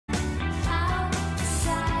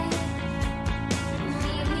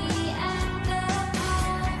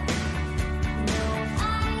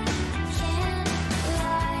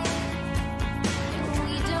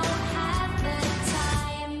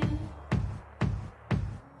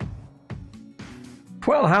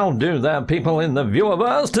Well, how do there, people in the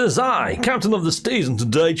viewerverse? 'Tis I, Captain of the Steez, and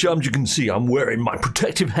today, chums, you can see I'm wearing my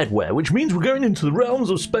protective headwear, which means we're going into the realms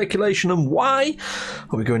of speculation. And why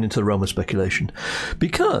are we going into the realm of speculation?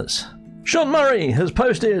 Because Sean Murray has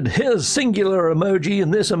posted his singular emoji,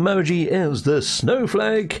 and this emoji is the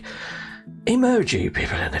snowflake emoji,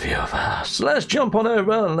 people in the viewerverse. So let's jump on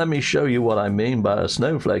over and let me show you what I mean by a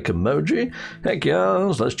snowflake emoji. Heck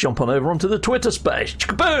yes, let's jump on over onto the Twitter space.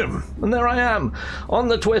 Boom! And there I am, on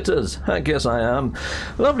the Twitters. Heck yes I am.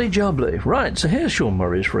 Lovely jubbly. Right, so here's Sean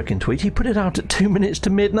Murray's freaking tweet. He put it out at 2 minutes to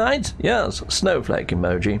midnight. Yes, snowflake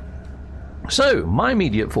emoji. So, my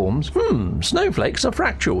immediate forms, snowflakes are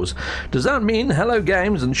fractals. Does that mean Hello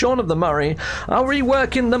Games and Sean of the Murray are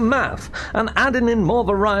reworking the math and adding in more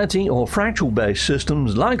variety or fractal-based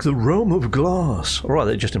systems like the realm of glass? Or are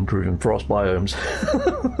they just improving frost biomes?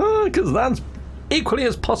 Because that's equally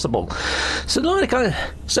as possible. So like I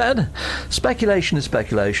said, speculation is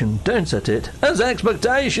speculation, don't set it as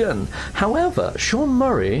expectation. However, Sean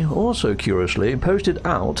Murray also curiously posted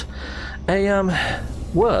out a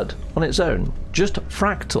word on its own, just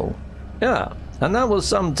fractal. Yeah, and that was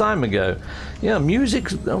some time ago. Yeah, music,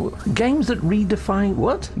 games that redefine,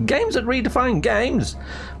 what? Games that redefine games?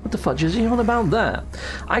 What the fudge is he on about there?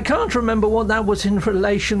 I can't remember what that was in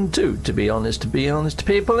relation to be honest,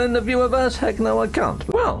 people in the viewerverse. Heck no, I can't.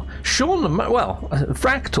 Well,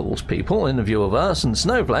 fractals, people in the viewerverse, and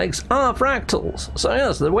snowflakes are fractals. So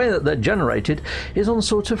yes, the way that they're generated is on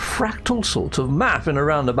sort of fractal sort of math in a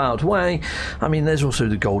roundabout way. I mean, there's also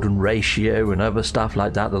the golden ratio and other stuff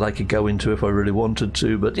like that that I could go into if I really wanted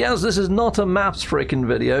to. But yes, this is not a maths freaking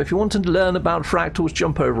video. If you want to learn about fractals,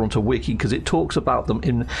 jump over onto Wiki, because it talks about them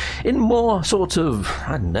in more sort of,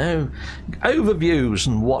 I don't know, overviews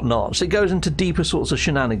and whatnot. So it goes into deeper sorts of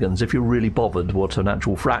shenanigans if you're really bothered what an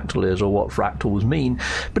actual fractal is or what fractals mean.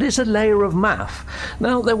 But it's a layer of math.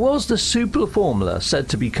 Now, there was the super formula said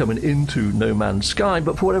to be coming into No Man's Sky,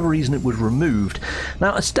 but for whatever reason it was removed.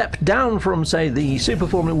 Now, a step down from, say, the super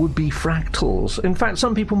formula would be fractals. In fact,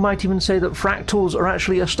 some people might even say that fractals are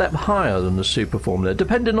actually a step higher than the super formula,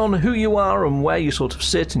 depending on who you are and where you sort of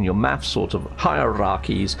sit in your math sort of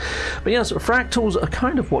hierarchies. But yes, fractals are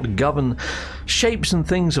kind of what govern shapes and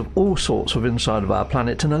things of all sorts of inside of our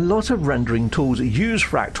planet, and a lot of rendering tools use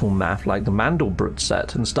fractal math, like the Mandelbrot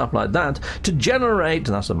set and stuff like that, to generate,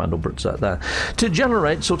 and that's the Mandelbrot set there, to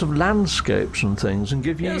generate sort of landscapes and things and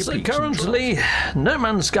give you your peaks. Currently, No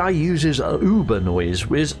Man's Sky uses Uber noise,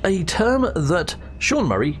 which is a term that Sean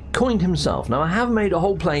Murray coined himself. Now, I have made a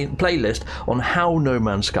whole playlist on how No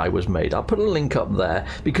Man's Sky was made. I'll put a link up there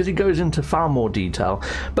because it goes into far more detail.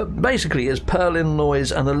 But basically, it's Perlin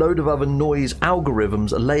noise and a load of other noise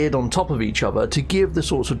algorithms layered on top of each other to give the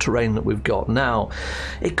sorts of terrain that we've got now.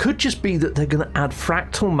 It could just be that they're going to add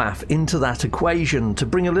fractal math into that equation to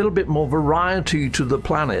bring a little bit more variety to the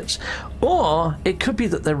planets. Or it could be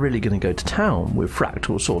that they're really going to go to town with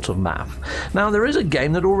fractal sort of math. Now, there is a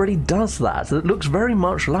game that already does that looks very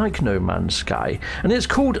much like No Man's Sky, and it's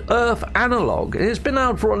called Earth Analog. It's been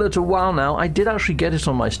out for a little while now. I did actually get it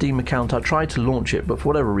on my Steam account. I tried to launch it, but for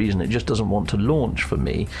whatever reason it just doesn't want to launch for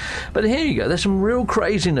me. But here you go, there's some real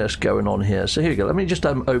craziness going on here. So here you go, let me just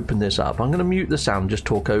open this up. I'm going to mute the sound, just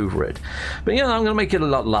talk over it. But yeah, I'm going to make it a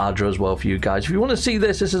lot larger as well for you guys. If you want to see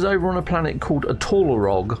this, this is over on a planet called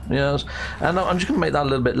Atolorog, yes, and I'm just going to make that a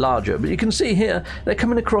little bit larger. But you can see here, they're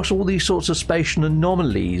coming across all these sorts of spatial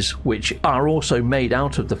anomalies, which are also made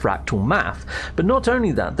out of the fractal math. But not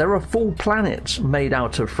only that, there are full planets made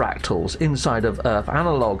out of fractals inside of Earth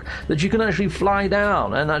Analog that you can actually fly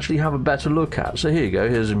down and actually have a better look at. So here you go,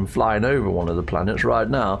 here's him flying over one of the planets right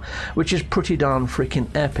now, which is pretty darn freaking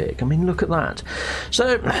epic. I mean, look at that.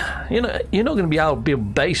 So, you know, you're not going to be able to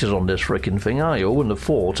build bases on this freaking thing, are you? I wouldn't have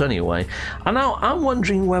thought anyway. And now I'm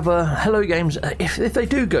wondering whether Hello Games, if they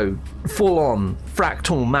do go full-on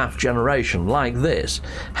fractal math generation like this,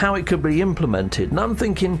 how it could be implemented. And I'm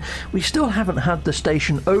thinking, we still haven't had the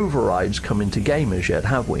station overrides come into gamers yet,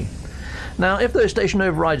 have we? Now, if those station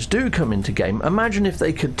overrides do come into game, imagine if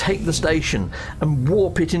they could take the station and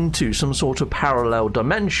warp it into some sort of parallel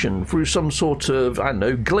dimension through some sort of, I don't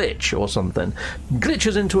know, glitch or something.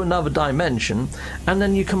 Glitches into another dimension, and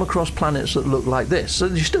then you come across planets that look like this. So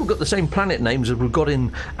you've still got the same planet names that we've got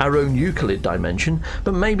in our own Euclid dimension,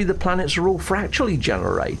 but maybe the planets are all fractally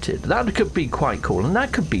generated. That could be quite cool, and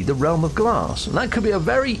that could be the realm of glass. And that could be a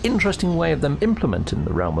very interesting way of them implementing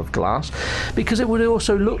the realm of glass, because it would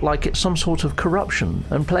also look like it's some sort of corruption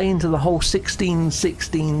and play into the whole 16,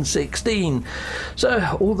 16, 16.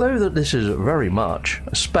 So, although that this is very much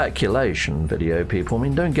a speculation video, people, I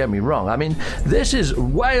mean, don't get me wrong, I mean, this is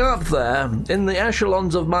way up there in the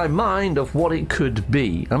echelons of my mind of what it could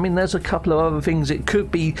be. I mean, there's a couple of other things it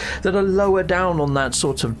could be that are lower down on that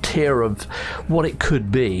sort of tier of what it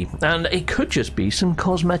could be, and it could just be some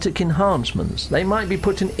cosmetic enhancements. They might be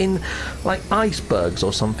putting in like icebergs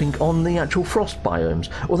or something on the actual frost biomes,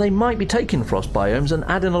 or they might be taking frost biomes and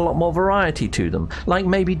adding a lot more variety to them, like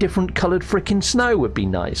maybe different coloured frickin' snow would be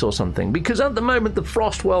nice or something, because at the moment the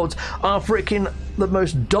frost worlds are frickin' the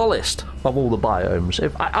most dullest of all the biomes.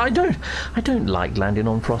 If I don't like landing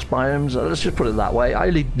on frost biomes, let's just put it that way. I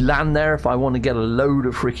only land there if I want to get a load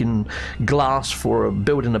of freaking glass for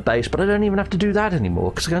building a base, but I don't even have to do that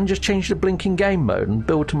anymore because I can just change the blinking game mode and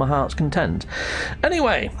build to my heart's content.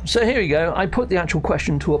 Anyway, so here we go. I put the actual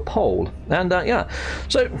question to a poll, and yeah,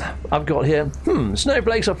 so I've got here,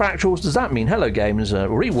 snowflakes or fractals, does that mean Hello Games are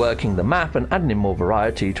reworking the map and adding in more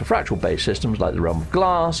variety to fractal based systems like the Realm of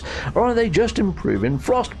Glass, or are they just improving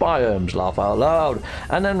frost biomes? Laugh out loud.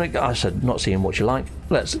 And then I said, not seeing what you like,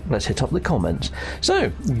 let's hit up the comments.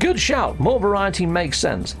 So, good shout, more variety makes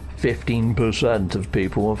sense. 15% of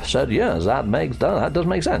people have said yes, that does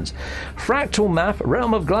make sense. Fractal map,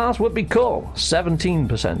 Realm of Glass would be cool.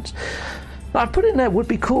 17%. I put it in there, would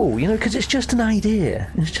be cool, you know, because it's just an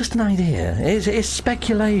idea. It's just an idea. It's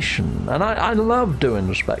speculation. And I love doing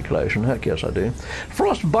the speculation. Heck yes, I do.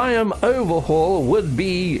 Frost biome overhaul would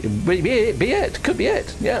be it. Could be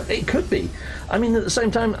it. Yeah, it could be. I mean, at the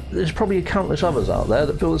same time, there's probably countless others out there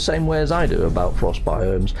that feel the same way as I do about frost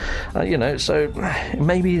biomes. You know, so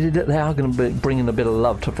maybe they are going to be bringing a bit of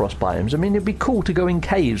love to frost biomes. I mean, it'd be cool to go in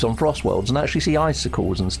caves on frost worlds and actually see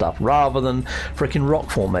icicles and stuff, rather than freaking rock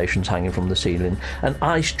formations hanging from the ceiling and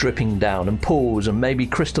ice dripping down and pools and maybe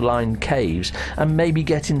crystalline caves, and maybe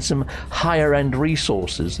getting some higher end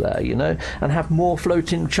resources there, you know, and have more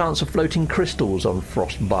chance of floating crystals on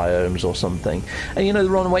frost biomes or something. And you know, the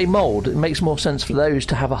runaway mold, it makes more sense for those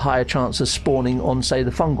to have a higher chance of spawning on, say,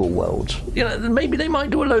 the fungal worlds. You know, maybe they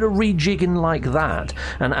might do a load of rejigging like that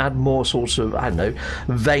and add more sorts of, I don't know,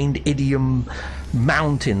 veined idiom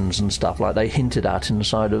mountains and stuff like they hinted at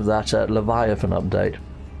inside of that Leviathan update.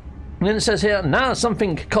 And then it says here, now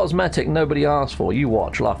something cosmetic nobody asked for. You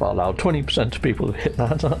watch, laugh out loud. 20% of people have hit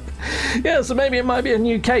that up. Yeah, so maybe it might be a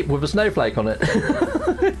new cape with a snowflake on it.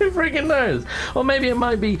 Who freaking knows? Or maybe it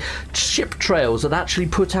might be ship trails that actually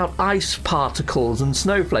put out ice particles and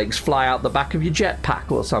snowflakes fly out the back of your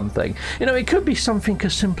jetpack or something. You know, it could be something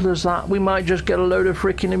as simple as that. We might just get a load of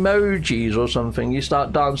freaking emojis or something. You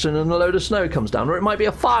start dancing and a load of snow comes down. Or it might be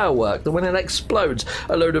a firework that when it explodes,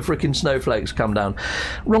 a load of freaking snowflakes come down.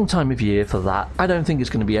 Wrong time of year for that. I don't think it's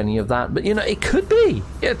going to be any of that, but you know, it could be.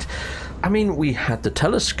 I mean, we had the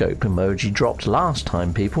telescope emoji dropped last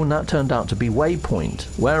time, people, and that turned out to be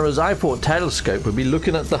Waypoint. Whereas I thought telescope would be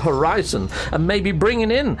looking at the horizon and maybe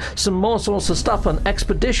bringing in some more sorts of stuff and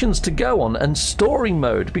expeditions to go on and story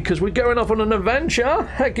mode, because we're going off on an adventure.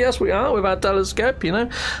 Heck yes, we are with our telescope, you know.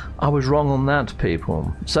 I was wrong on that,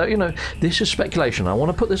 people. So, you know, this is speculation. I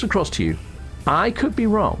want to put this across to you. I could be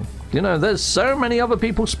wrong. You know, there's so many other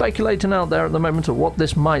people speculating out there at the moment of what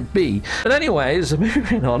this might be. But anyways,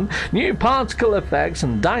 moving on, new particle effects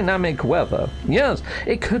and dynamic weather. Yes,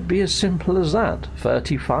 it could be as simple as that.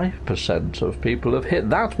 35% of people have hit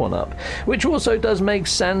that one up, which also does make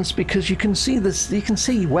sense because you can see this. You can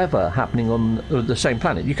see weather happening on the same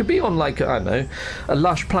planet. You could be on, like, I don't know, a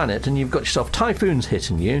lush planet, and you've got yourself typhoons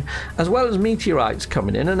hitting you, as well as meteorites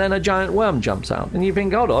coming in, and then a giant worm jumps out, and you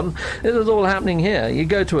think, hold on, this is all happening here. You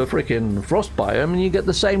go to a freaking frost biome and you get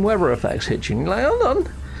the same weather effects hitting. You're like, hold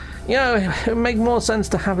on. You know, it would make more sense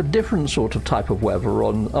to have a different sort of type of weather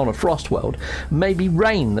on a frost world. Maybe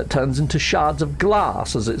rain that turns into shards of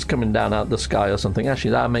glass as it's coming down out the sky or something.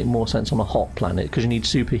 Actually, that would make more sense on a hot planet, because you need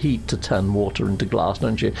superheat to turn water into glass,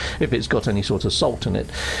 don't you? If it's got any sort of salt in it.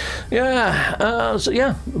 Yeah, so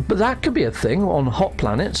yeah, but that could be a thing on hot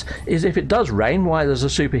planets, is if it does rain while there's a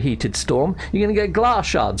superheated storm, you're going to get glass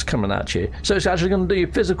shards coming at you. So it's actually going to do you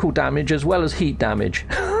physical damage as well as heat damage.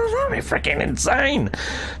 That'd be freaking insane.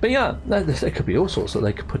 But yeah, there could be all sorts that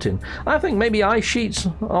they could put in. I think maybe ice sheets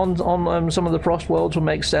on some of the frost worlds will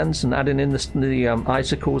make sense, and adding in the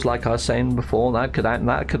icicles, like I was saying before,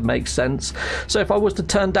 that could make sense. So if I was to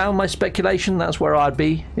turn down my speculation, that's where I'd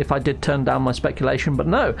be if I did turn down my speculation. But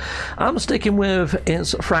no, I'm sticking with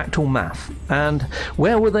its fractal math. And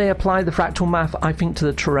where will they apply the fractal math? I think to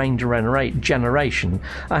the terrain generation.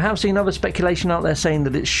 I have seen other speculation out there saying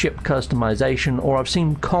that it's ship customization, or I've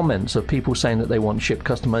seen comments comments of people saying that they want ship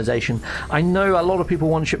customization. I know a lot of people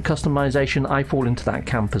want ship customization. I fall into that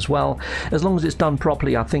camp as well. As long as it's done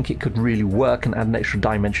properly, I think it could really work and add an extra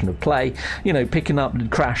dimension of play. You know, picking up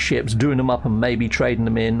crash ships, doing them up and maybe trading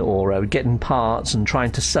them in, or getting parts and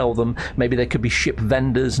trying to sell them. Maybe there could be ship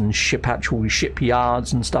vendors and actual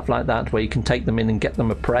shipyards and stuff like that, where you can take them in and get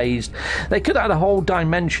them appraised. They could add a whole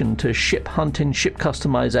dimension to ship hunting, ship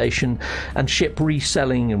customization, and ship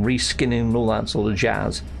reselling and reskinning and all that sort of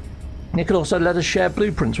jazz. It could also let us share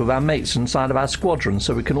blueprints with our mates inside of our squadron,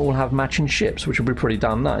 so we can all have matching ships, which would be pretty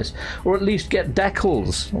damn nice. Or at least get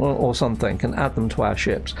decals or something and add them to our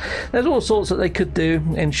ships. There's all sorts that they could do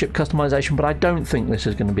in ship customization, but I don't think this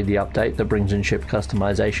is going to be the update that brings in ship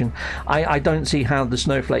customization. I don't see how the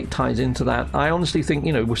snowflake ties into that. I honestly think,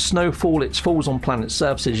 you know, with snowfall, it falls on planet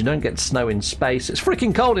surfaces. You don't get snow in space. It's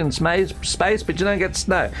freaking cold in space, but you don't get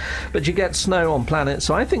snow. But you get snow on planets.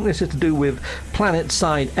 So I think this is to do with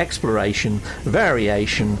planet-side exploration,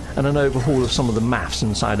 variation, and an overhaul of some of the maths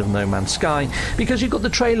inside of No Man's Sky, because you've got the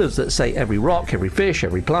trailers that say every rock, every fish,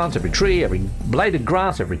 every plant, every tree, every blade of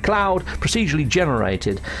grass, every cloud, procedurally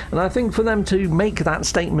generated. And I think for them to make that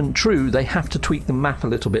statement true, they have to tweak the math a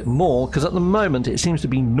little bit more, because at the moment it seems to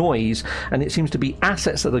be noise, and it seems to be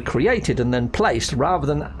assets that are created and then placed rather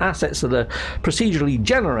than assets that are procedurally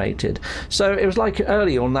generated. So it was like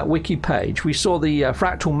earlier on that wiki page, we saw the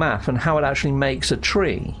fractal math and how it actually makes a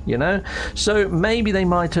tree, you know. So maybe they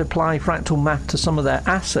might apply fractal math to some of their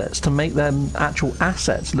assets to make their actual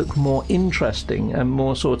assets look more interesting and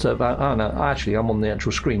more sort of, oh no, actually I'm on the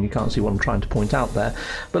actual screen, you can't see what I'm trying to point out there,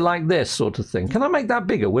 but like this sort of thing. Can I make that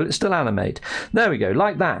bigger? Will it still animate? There we go,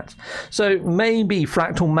 like that. So maybe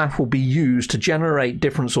fractal math will be used to generate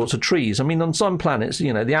different sorts of trees. I mean, on some planets,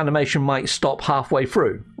 you know, the animation might stop halfway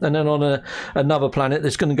through, and then on another planet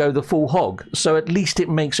it's going to go the full hog. So at least it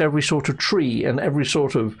makes every sort of tree and every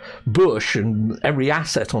sort of bush and every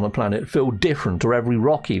asset on a planet feel different, or every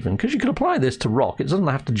rock even, because you can apply this to rock. It doesn't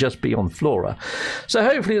have to just be on flora. So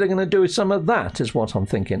hopefully they're going to do some of that, is what I'm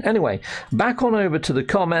thinking. Anyway, back on over to the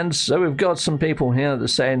comments. So we've got some people here that are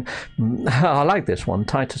saying, I like this one,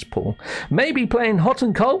 Titus Paul, maybe playing hot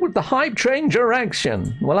and cold with the hype train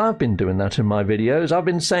direction. Well, I've been doing that in my videos. I've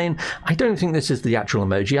been saying, I don't think this is the actual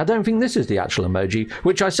emoji. I don't think this is the actual emoji,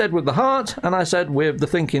 which I said with the heart and I said with the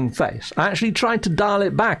thinking face. I actually tried to dial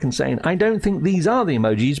it back and saying, I don't think these are the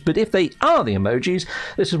emojis, but if they are the emojis,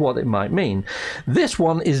 this is what it might mean. This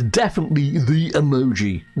one is definitely the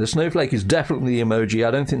emoji. The snowflake is definitely the emoji.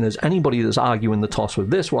 I don't think there's anybody that's arguing the toss with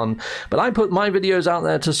this one, but I put my videos out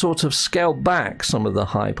there to sort of scale back some of the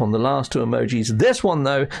hype on the last two emojis. This one,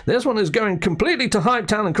 though, this one is going completely to Hype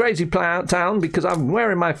Town and Crazy Town because I'm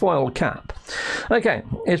wearing my foil cap. Okay,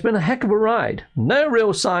 it's been a heck of a ride. No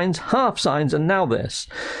real signs, half signs, and now this.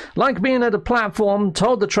 Like being at a platform,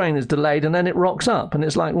 told the train is delayed, and then it rocks up, and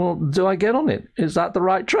it's like, well, do I get on it? Is that the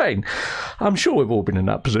right train? I'm sure we've all been in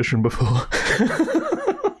that position before.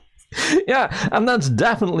 Yeah, and that's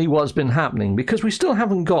definitely what's been happening, because we still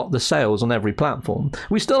haven't got the sales on every platform.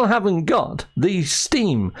 We still haven't got the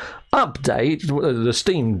Steam update, the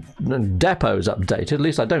Steam depots updated. At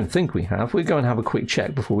least I don't think we have. We'll go and have a quick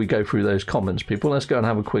check before we go through those comments, people. Let's go and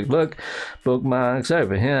have a quick look. Bookmarks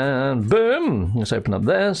over here. Boom! Let's open up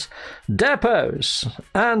this. Depots.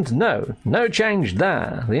 And no change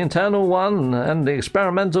there. The internal one and the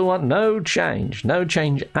experimental one, no change. No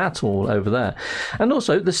change at all over there. And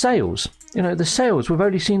also the sales. You know, the sales, we've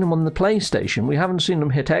only seen them on the PlayStation. We haven't seen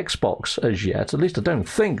them hit Xbox as yet. At least I don't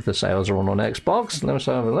think the sales are on Xbox. Let's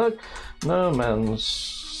have a look. No Man's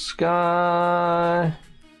Sky.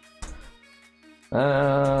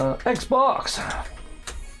 Xbox.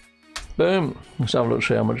 Boom. Let's have a look,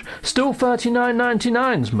 see how much. Still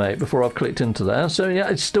 $39.99s, mate, before I've clicked into there. So, yeah,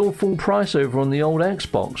 it's still full price over on the old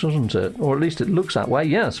Xbox, isn't it? Or at least it looks that way.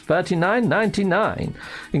 Yes, $39.99. You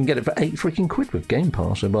can get it for £8 freaking quid with Game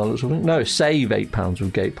Pass. No, save £8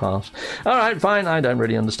 with Game Pass. All right, fine. I don't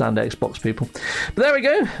really understand Xbox, people. But there we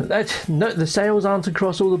go. No, the sales aren't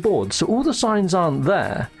across all the boards, so all the signs aren't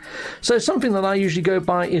there. So something that I usually go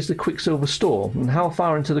by is the Quicksilver store, and how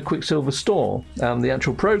far into the Quicksilver store the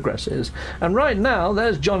actual progress is. And right now,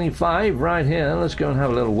 there's Johnny 5 right here. Let's go and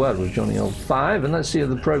have a little word with Johnny old 5, and let's see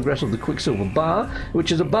the progress of the Quicksilver bar,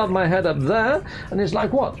 which is above my head up there, and it's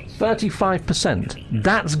like, what, 35%.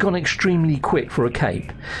 That's gone extremely quick for a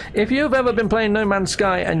cape. If you've ever been playing No Man's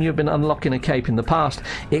Sky and you've been unlocking a cape in the past,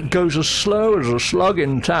 it goes as slow as a slug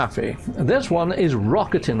in taffy. This one is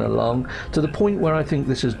rocketing along to the point where I think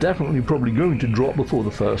this is definitely probably going to drop before the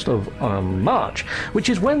 1st of March, which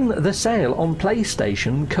is when the sale on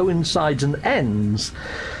PlayStation coincides and ends.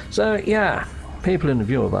 So yeah, people in the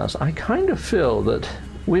view of us, I kind of feel that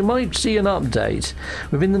we might see an update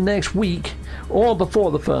within the next week or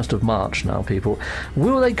before the 1st of March now, people.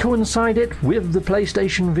 Will they coincide it with the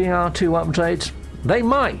PlayStation VR 2 update? They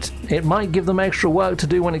might. It might give them extra work to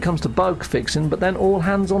do when it comes to bug fixing, but then all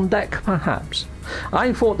hands on deck, perhaps.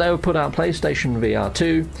 I thought they would put out PlayStation VR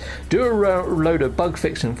 2, do a load of bug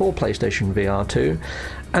fixing for PlayStation VR 2,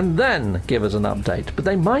 and then give us an update. But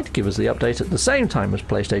they might give us the update at the same time as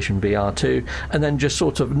PlayStation VR 2, and then just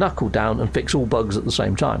sort of knuckle down and fix all bugs at the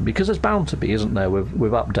same time, because there's bound to be, isn't there,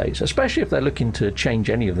 with updates, especially if they're looking to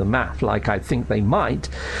change any of the math, like I think they might.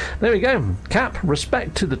 There we go. Cap,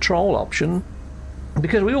 respect to the troll option.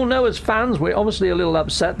 Because we all know as fans, we're obviously a little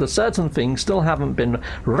upset that certain things still haven't been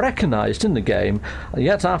recognised in the game,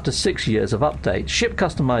 yet after 6 years of updates, ship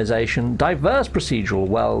customization, diverse procedural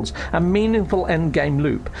worlds, and meaningful endgame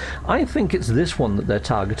loop. I think it's this one that they're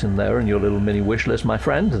targeting there in your little mini wish list, my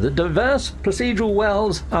friend. The diverse procedural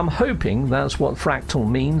worlds, I'm hoping that's what Fractal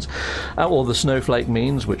means, or the Snowflake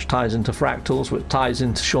means, which ties into Fractals, which ties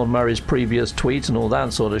into Sean Murray's previous tweets and all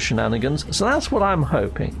that sort of shenanigans. So that's what I'm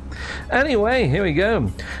hoping. Anyway, here we go.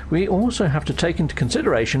 We also have to take into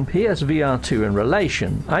consideration PSVR 2 in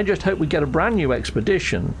relation. I just hope we get a brand new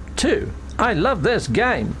Expedition 2. I love this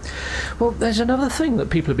game. Well, there's another thing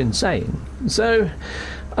that people have been saying. So,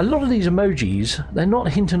 a lot of these emojis, they're not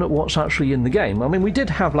hinting at what's actually in the game. I mean, we did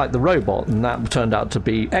have like the robot, and that turned out to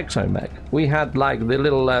be Exomech. We had like the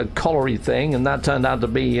little collary thing, and that turned out to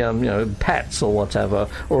be, you know, pets or whatever.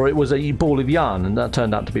 Or it was a ball of yarn, and that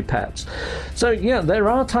turned out to be pets. So yeah, there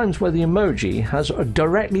are times where the emoji has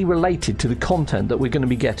directly related to the content that we're going to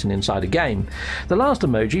be getting inside a game. The last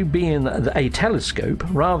emoji being a telescope,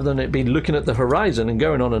 rather than it be looking at the horizon and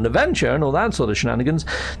going on an adventure and all that sort of shenanigans,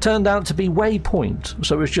 turned out to be waypoint.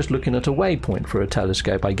 So it's just looking at a waypoint for a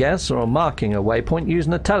telescope, I guess, or marking a waypoint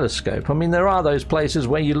using a telescope. I mean, there are those places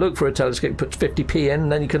where you look for a telescope, put 50p in,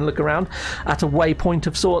 and then you can look around at a waypoint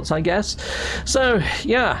of sorts, I guess. So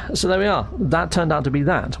yeah, so there we are. That turned out to be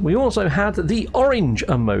that. We also had the orange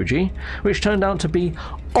emoji, which turned out to be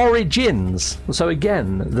Origins. So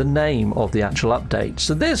again, the name of the actual update.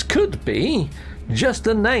 So this could be just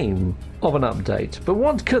the name of an update, but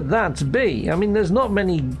what could that be? I mean, there's not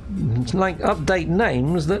many like update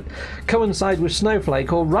names that coincide with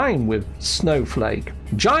Snowflake or rhyme with Snowflake.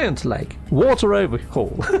 Giant Lake, Water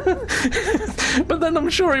Overhaul. But then I'm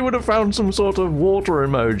sure he would have found some sort of water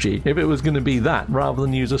emoji if it was going to be that, rather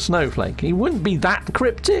than use a snowflake. He wouldn't be that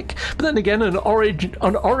cryptic. But then again, an orange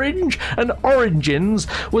and Origins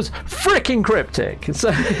was freaking cryptic. So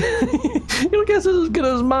your guess is as good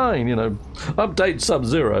as mine. You know, update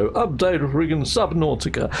Sub-Zero, update friggin'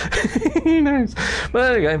 Subnautica. Who knows? But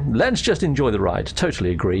there you go. Let's just enjoy the ride.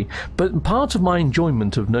 Totally agree. But part of my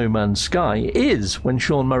enjoyment of No Man's Sky is when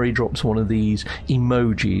Sean Murray drops one of these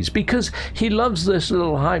emojis, because he loves this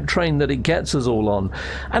little hype train that it gets us all on.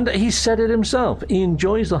 And he said it himself. He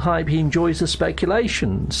enjoys the hype. He enjoys the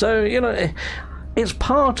speculation. So, you know, it's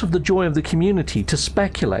part of the joy of the community to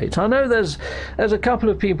speculate. I know there's a couple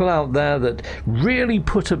of people out there that really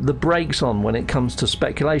put up the brakes on when it comes to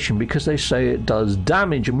speculation, because they say it does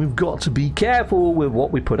damage, and we've got to be careful with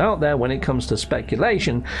what we put out there when it comes to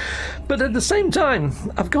speculation. But at the same time,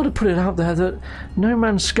 I've got to put it out there that No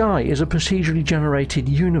Man's Sky is a procedurally generated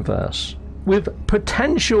universe with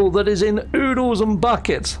potential that is in oodles and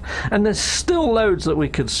buckets, and there's still loads that we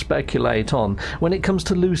could speculate on when it comes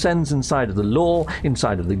to loose ends inside of the lore,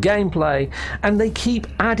 inside of the gameplay, and they keep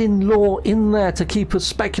adding lore in there to keep us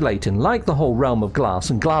speculating, like the whole realm of glass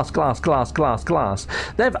and glass.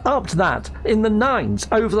 They've upped that in the 9s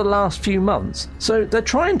over the last few months, so they're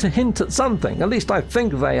trying to hint at something. At least I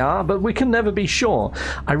think they are, but we can never be sure.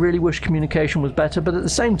 I really wish communication was better, but at the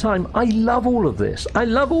same time, I love all of this. I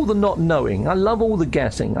love all the not knowing. I love all the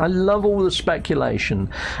guessing. I love all the speculation.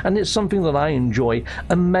 And it's something that I enjoy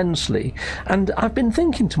immensely. And I've been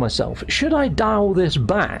thinking to myself, should I dial this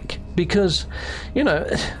back? Because, you know,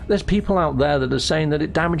 there's people out there that are saying that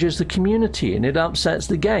it damages the community and it upsets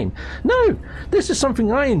the game. No, this is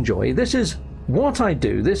something I enjoy. This is what I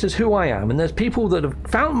do, this is who I am, and there's people that have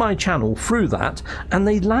found my channel through that, and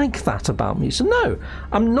they like that about me. So no,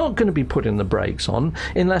 I'm not going to be putting the brakes on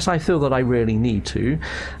unless I feel that I really need to,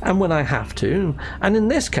 and when I have to. And in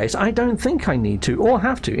this case, I don't think I need to or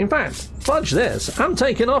have to. In fact, fudge this, I'm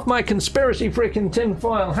taking off my conspiracy freaking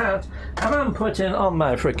tinfoil hat, and I'm putting on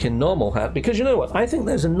my freaking normal hat, because you know what, I think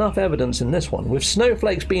there's enough evidence in this one, with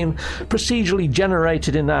snowflakes being procedurally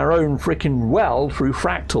generated in our own freaking well through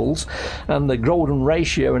fractals, and the golden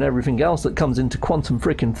ratio and everything else that comes into quantum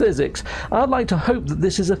freaking physics, I'd like to hope that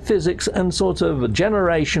this is a physics and sort of a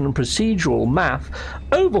generation and procedural math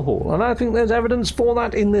overhaul, and I think there's evidence for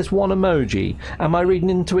that in this one emoji. Am I reading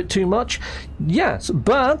into it too much? Yes,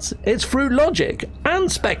 but it's through logic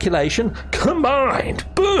and speculation combined.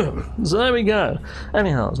 Boom! So there we go.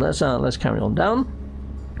 Anyhow, let's carry on down.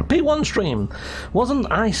 P1 stream.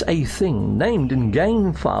 Wasn't ice a thing named in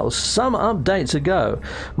game files some updates ago?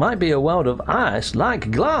 Might be a world of ice like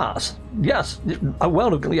glass. Yes, a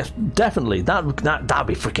world of, yes, definitely. That'd be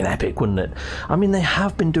freaking epic, wouldn't it? I mean, they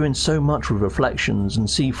have been doing so much with reflections and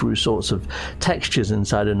see-through sorts of textures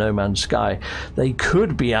inside a No Man's Sky. They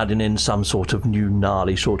could be adding in some sort of new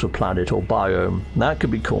gnarly sort of planet or biome. That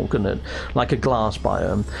could be cool, couldn't it? Like a glass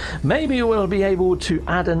biome. Maybe we'll be able to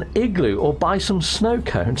add an igloo or buy some snow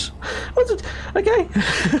cones. What's it? Okay.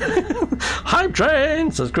 Hype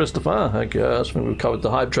train, says Christopher. I guess we've covered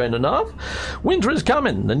the hype train enough. Winter is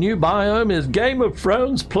coming. The new biome is Game of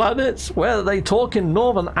Thrones planets where they talk in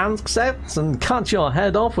northern accents and cut your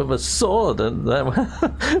head off with a sword, and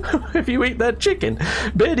if you eat their chicken.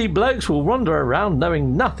 Beardy blokes will wander around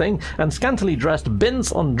knowing nothing, and scantily dressed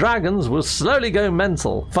bints on dragons will slowly go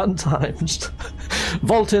mental. Fun times.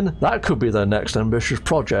 Voltin, that could be their next ambitious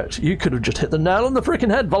project. You could have just hit the nail on the freaking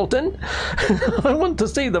head, Voltin. I want to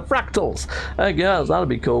see the fractals. I guess that'd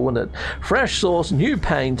be cool, wouldn't it? Fresh sauce, new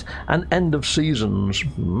paint, and end of seasons.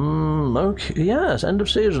 Okay, yes, end of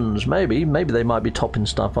seasons. Maybe they might be topping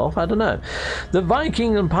stuff off. I don't know. The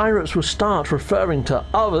Viking and pirates will start referring to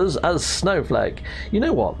others as snowflake. You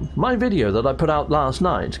know what? My video that I put out last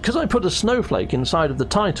night, because I put a snowflake inside of the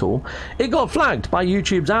title, it got flagged by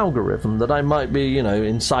YouTube's algorithm that I might be, you know,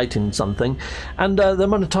 inciting something, and the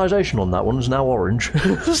monetization on that one is now orange.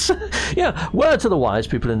 Yeah, word to the wise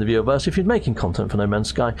people in the viewerverse: if you're making content for No Man's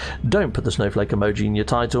Sky, don't put the snowflake emoji in your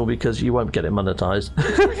title because you won't get it monetized.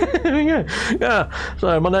 Yeah.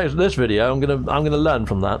 So this video, I'm gonna learn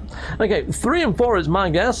from that. Okay, 3 and 4 is my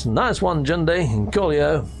guess. Nice one, Jundy and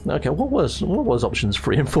Coolio. Okay, what was options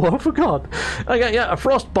 3 and 4? I forgot. Okay, yeah, a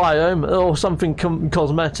frost biome or something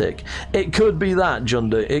cosmetic. It could be that,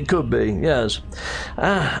 Jundy. It could be, yes.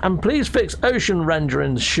 And please fix ocean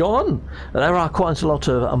renderings, Sean. There are quite a lot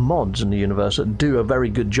of mods in the universe that do a very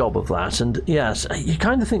good job of that, and yes, you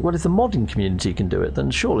kind of think, well, if the modding community can do it,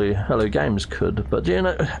 then surely Hello Games could. But you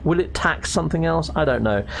know, will it tax something else? I don't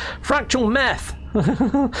know. Fractal meth.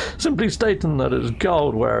 Simply stating that it's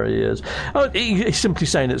cold where he is. Oh, he's simply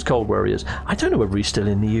saying it's cold where he is. I don't know whether he's still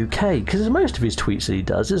in the UK, because most of his tweets that he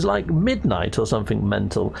does is like midnight or something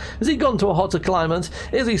mental. Has he gone to a hotter climate?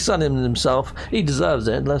 Is he sunning himself? He deserves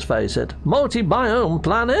it, let's face it. Multi-biome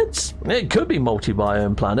planets? It could be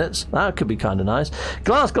multi-biome planets. That could be kind of nice.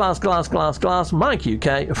 Glass, Mike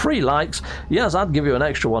UK, 3 likes. Yes, I'd give you an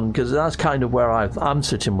extra one, because that's kind of where I'm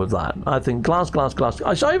sitting with that. I think glass.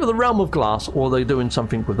 It's either the realm of glass, or they're doing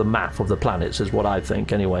something with the math of the planets, is what I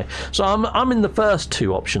think anyway. So I'm in the first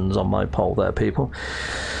 2 options on my poll there, people.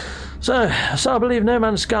 So I believe No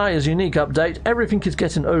Man's Sky is a unique update. Everything is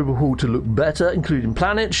getting overhauled to look better, including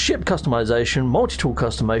planets, ship customization, multi-tool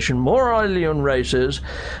customization, more alien races,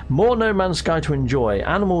 more No Man's Sky to enjoy.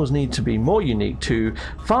 Animals need to be more unique too.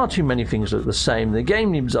 Far too many things look the same. The game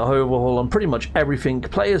needs a overhaul on pretty much everything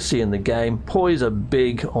players see in the game. Poise are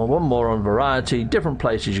big, or one more on variety, different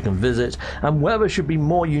places you can visit, and weather should be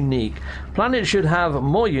more unique. Planets should have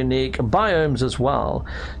more unique biomes as well.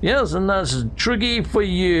 Yes, and that's Truggy for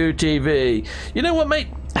you, TV. You know what, mate?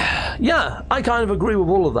 Yeah, I kind of agree with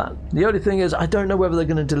all of that. The only thing is, I don't know whether they're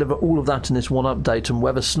going to deliver all of that in this one update, and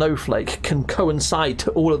whether Snowflake can coincide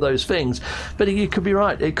to all of those things. But you could be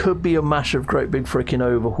right. It could be a massive, great big freaking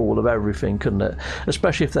overhaul of everything, couldn't it?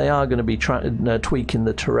 Especially if they are going to be tweaking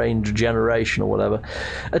the terrain generation or whatever.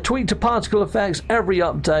 A tweak to particle effects every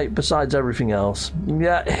update besides everything else.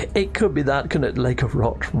 Yeah, it could be that, couldn't it? Lake of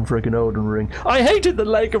Rot from freaking Elden Ring. I hated the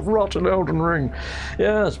Lake of Rot in Elden Ring.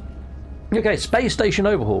 Yes. Okay, space station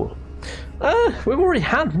overhaul. We've already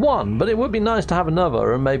had one, but it would be nice to have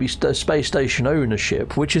another, and maybe space station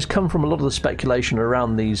ownership, which has come from a lot of the speculation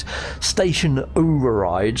around these station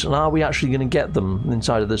overrides, and are we actually going to get them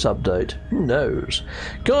inside of this update? Who knows?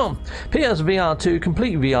 Come on. PSVR 2,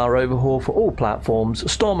 complete VR overhaul for all platforms,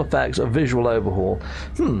 storm effects, a visual overhaul.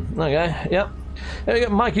 Okay, yep. There we go,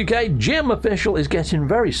 Mike UK. Jim Official is getting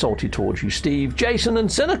very salty towards you, Steve, Jason,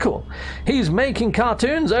 and Cynical. He's making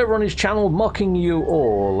cartoons over on his channel mocking you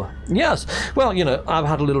all. Yes. Well, you know, I've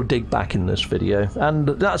had a little dig back in this video, and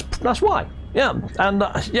that's why. Yeah, and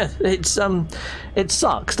yeah, it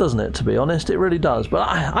sucks, doesn't it? To be honest, it really does. But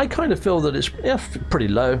I kind of feel that it's pretty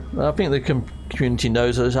low. I think the community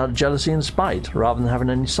knows it's out of jealousy and spite rather than having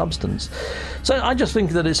any substance. So I just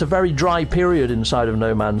think that it's a very dry period inside of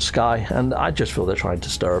No Man's Sky, and I just feel they're trying to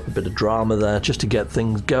stir up a bit of drama there just to get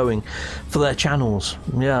things going for their channels.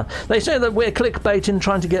 Yeah, they say that we're clickbaiting,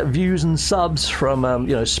 trying to get views and subs from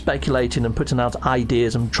you know, speculating and putting out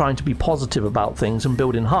ideas and trying to be positive about things and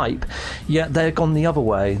building hype. Yet they're gone the other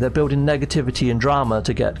way. They're building negativity and drama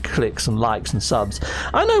to get clicks and likes and subs.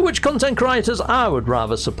 I know which content creators I would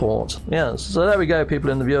rather support. Yes, so there we go,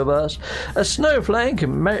 people in the viewerverse. A snowflake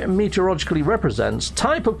meteorologically represents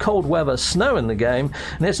type of cold weather snow in the game,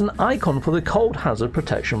 and it's an icon for the cold hazard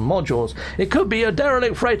protection modules. It could be a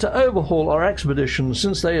derelict freighter overhaul or expedition,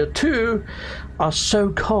 since they are so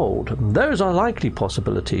cold. Those are likely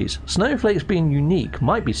possibilities. Snowflakes being unique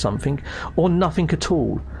might be something, or nothing at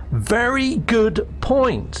all. Very good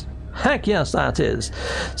point. Heck yes, that is.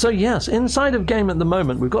 So yes, inside of game at the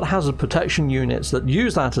moment we've got hazard protection units that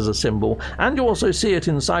use that as a symbol, and you also see it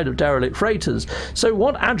inside of derelict freighters. So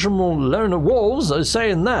what Admiral Lona Walls is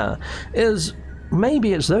saying there is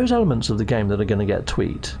maybe it's those elements of the game that are going to get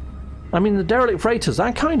tweaked. I mean, the derelict freighters,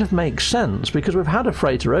 that kind of makes sense because we've had a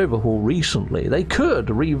freighter overhaul recently. They could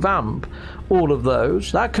revamp all of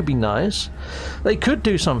those. That could be nice. They could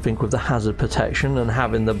do something with the hazard protection and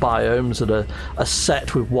having the biomes that are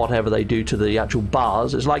set with whatever they do to the actual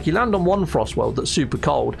bars. It's like you land on one frost world that's super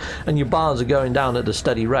cold and your bars are going down at a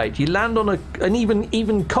steady rate. You land on an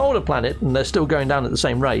even colder planet and they're still going down at the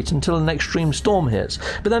same rate until an extreme storm hits.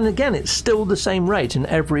 But then again, it's still the same rate in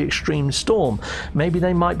every extreme storm. Maybe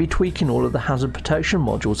they might be tweaking all of the hazard protection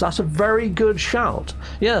modules. That's a very good shout.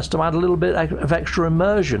 Yes, to add a little bit of extra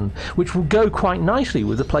immersion, which will go quite nicely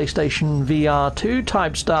with the PlayStation VR 2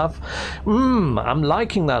 type stuff. I'm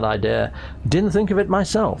liking that idea. Didn't think of it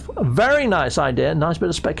myself. A very nice idea. Nice bit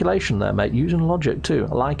of speculation there, mate. Using logic too.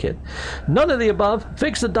 I like it. None of the above.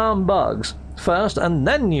 Fix the damn bugs first and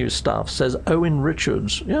then new stuff, says Owen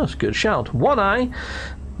Richards. Yes, good shout. One eye.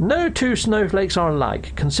 No two snowflakes are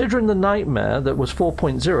alike. Considering the nightmare that was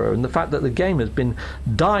 4.0 and the fact that the game has been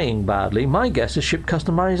dying badly, my guess is ship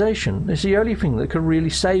customization. It's the only thing that could really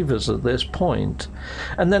save us at this point.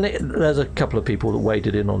 And then there's a couple of people that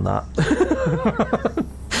waded in on that.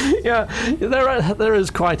 Yeah, there is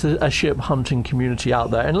quite a ship hunting community out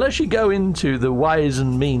there. Unless you go into the ways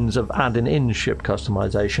and means of adding in ship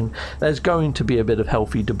customization, there's going to be a bit of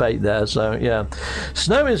healthy debate there. So yeah,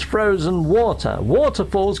 snow is frozen water.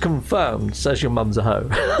 Waterfalls confirmed, says your mum's a hoe.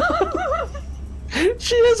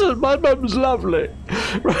 She isn't. My mum's lovely.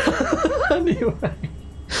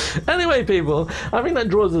 Anyway, people, I think that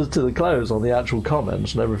draws us to the close on the actual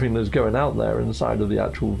comments and everything that's going out there inside of the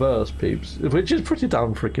actual verse, peeps, which is pretty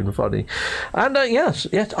damn freaking funny. And yes,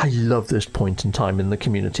 I love this point in time in the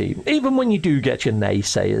community. Even when you do get your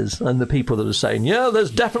naysayers and the people that are saying, yeah,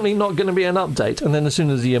 there's definitely not going to be an update, and then as soon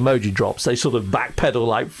as the emoji drops, they sort of backpedal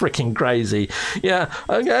like freaking crazy. Yeah,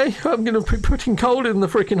 okay, I'm going to be putting cold in the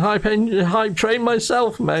freaking hype train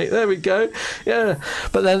myself, mate. There we go. Yeah,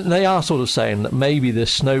 but then they are sort of saying that maybe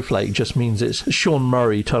this snowflake just means it's Sean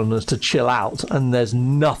Murray telling us to chill out and there's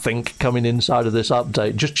nothing coming inside of this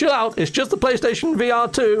update. Just chill out. It's just the PlayStation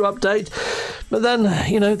VR 2 update. But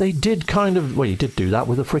then, you know, they did kind of... Well, he did do that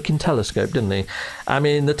with a freaking telescope, didn't he? I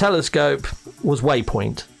mean, the telescope was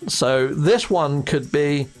Waypoint. So this one could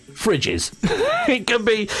be fridges. It could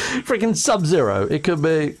be freaking Sub-Zero. It could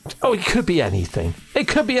be... Oh, it could be anything. It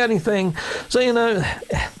could be anything. So, you know...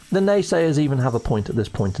 The naysayers even have a point at this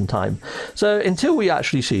point in time. So until we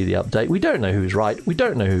actually see the update, we don't know who's right, we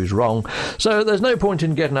don't know who's wrong. So there's no point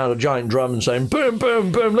in getting out a giant drum and saying, boom,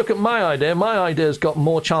 boom, boom, look at my idea's got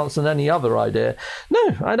more chance than any other idea.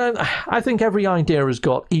 No, I don't. I think every idea has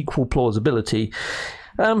got equal plausibility.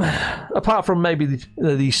 Apart from maybe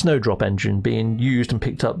the Snowdrop engine being used and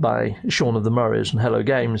picked up by Shaun of the Murrays and Hello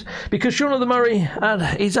Games, because Shaun of the Murray, and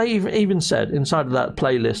he's even said inside of that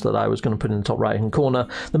playlist that I was going to put in the top right hand corner,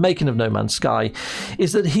 the making of No Man's Sky,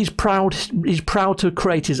 is that he's proud to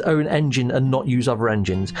create his own engine and not use other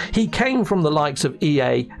engines. He came from the likes of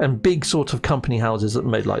EA and big sort of company houses that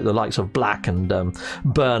made like the likes of Black and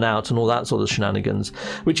Burnout and all that sort of shenanigans,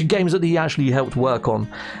 which are games that he actually helped work on.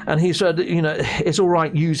 And he said, you know, it's all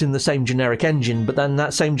right using the same generic engine, but then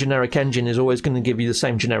that same generic engine is always going to give you the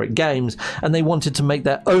same generic games, and they wanted to make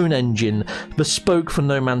their own engine bespoke for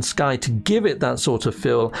No Man's Sky to give it that sort of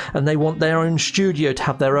feel, and they want their own studio to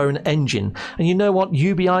have their own engine. And you know what,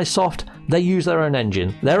 Ubisoft, they use their own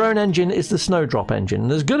engine. Their own engine is the Snowdrop engine.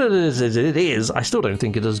 And as good as it is, I still don't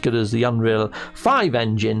think it's as good as the Unreal 5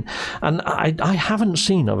 engine. And I haven't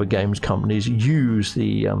seen other games companies use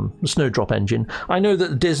the Snowdrop engine. I know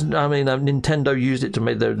that Nintendo used it to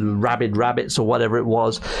make the Rabid Rabbits or whatever it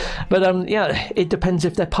was. But yeah, it depends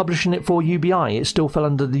if they're publishing it for UBI. It still fell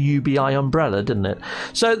under the UBI umbrella, didn't it?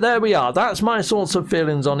 So there we are. That's my sorts of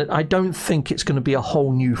feelings on it. I don't think it's going to be a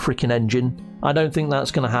whole new freaking engine. I don't think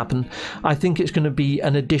that's going to happen. I think it's going to be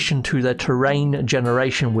an addition to their terrain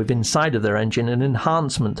generation with inside of their engine, an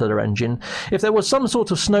enhancement to their engine. If there was some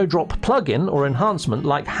sort of Snowdrop plugin or enhancement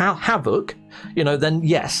like Havoc, you know, then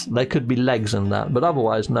yes, there could be legs in that. But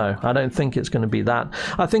otherwise, no, I don't think it's going to be that.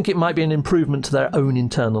 I think it might be an improvement to their own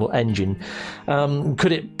internal engine.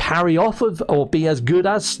 Could it parry off of or be as good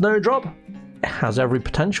as Snowdrop? It has every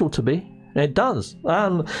potential to be. It does.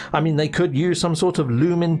 I mean, they could use some sort of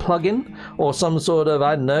Lumin plugin or some sort of,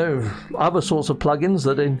 I don't know, other sorts of plugins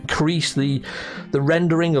that increase the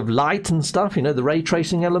rendering of light and stuff, you know, the ray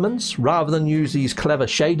tracing elements, rather than use these clever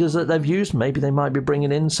shaders that they've used. Maybe they might be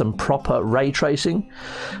bringing in some proper ray tracing.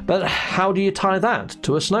 But how do you tie that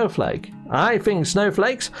to a snowflake? I think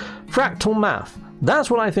snowflakes, fractal math.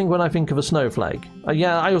 That's what I think when I think of a snowflake.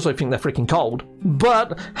 Yeah, I also think they're freaking cold.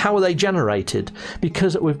 But how are they generated?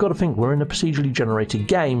 Because we've got to think we're in a procedurally generated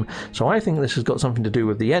game. So I think this has got something to do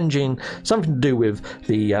with the engine, something to do with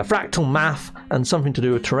the fractal math, and something to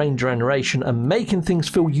do with terrain generation and making things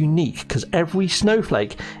feel unique. Because every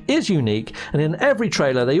snowflake is unique. And in every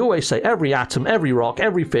trailer, they always say every atom, every rock,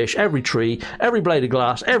 every fish, every tree, every blade of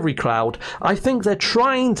glass, every cloud. I think they're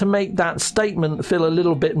trying to make that statement feel a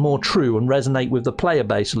little bit more true and resonate with the player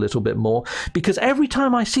base a little bit more, because every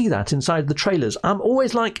time I see that inside the trailers, I'm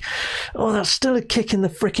always like, oh, that's still a kick in the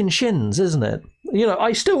frickin' shins, isn't it? You know,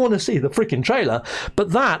 I still want to see the frickin' trailer,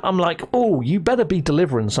 but that, I'm like, oh, you better be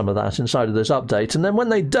delivering some of that inside of this update. And then when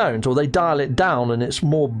they don't, or they dial it down and it's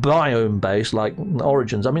more biome-based, like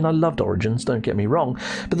Origins. I mean, I loved Origins, don't get me wrong,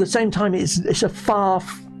 but at the same time, it's a far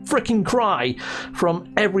freaking cry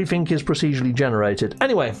from everything is procedurally generated.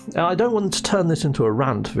 Anyway, I don't want to turn this into a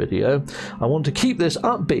rant video. I want to keep this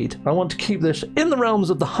upbeat. I want to keep this in the realms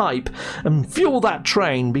of the hype and fuel that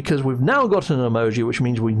train, because we've now got an emoji, which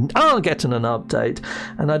means we are getting an update,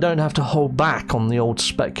 and I don't have to hold back on the old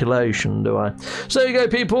speculation, do I? So there you go,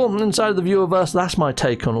 people. Inside of the viewerverse, that's my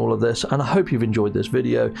take on all of this, and I hope you've enjoyed this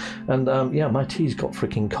video. And yeah, my tea's got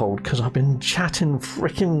freaking cold because I've been chatting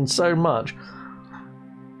freaking so much.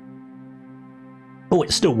 Oh,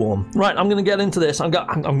 it's still warm. Right, I'm going to get into this. I'm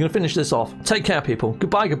going to finish this off. Take care, people.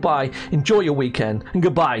 Goodbye, goodbye. Enjoy your weekend. And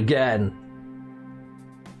goodbye again.